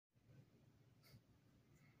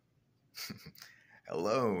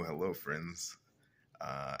Hello, friends.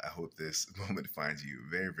 I hope this moment finds you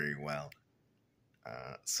very, very well.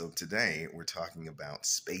 So, today we're talking about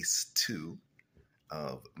Space 2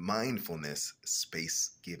 of Mindfulness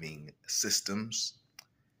Space Giving Systems.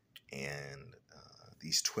 And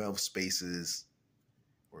these 12 spaces,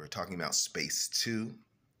 we're talking about Space 2.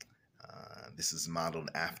 This is modeled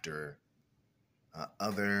after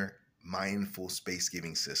other mindful space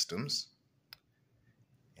giving systems.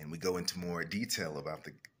 And we go into more detail about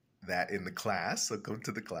that in the class. So come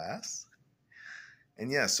to the class.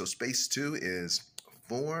 And yeah, so space 2 is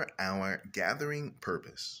for our gathering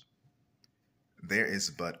purpose. There is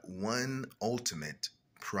but one ultimate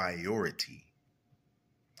priority: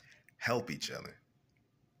 help each other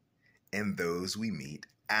and those we meet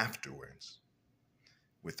afterwards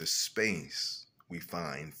with the space we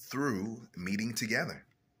find through meeting together.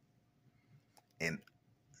 And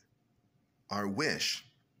our wish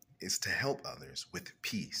is to help others with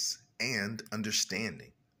peace and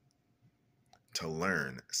understanding, to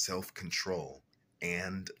learn self-control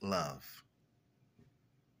and love.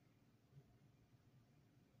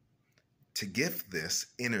 To gift this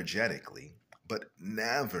energetically, but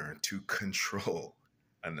never to control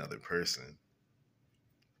another person.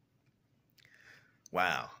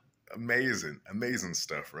 Wow, amazing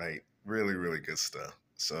stuff, right? Really, really good stuff.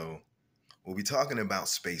 So we'll be talking about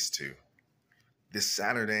Space 2 this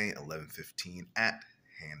Saturday, 11:15 at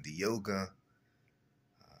Handy Yoga,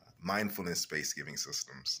 Mindfulness Space Giving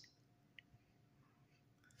Systems.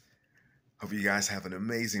 Hope you guys have an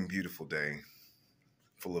amazing, beautiful day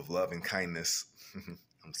full of love and kindness.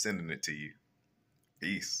 I'm sending it to you.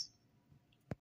 Peace.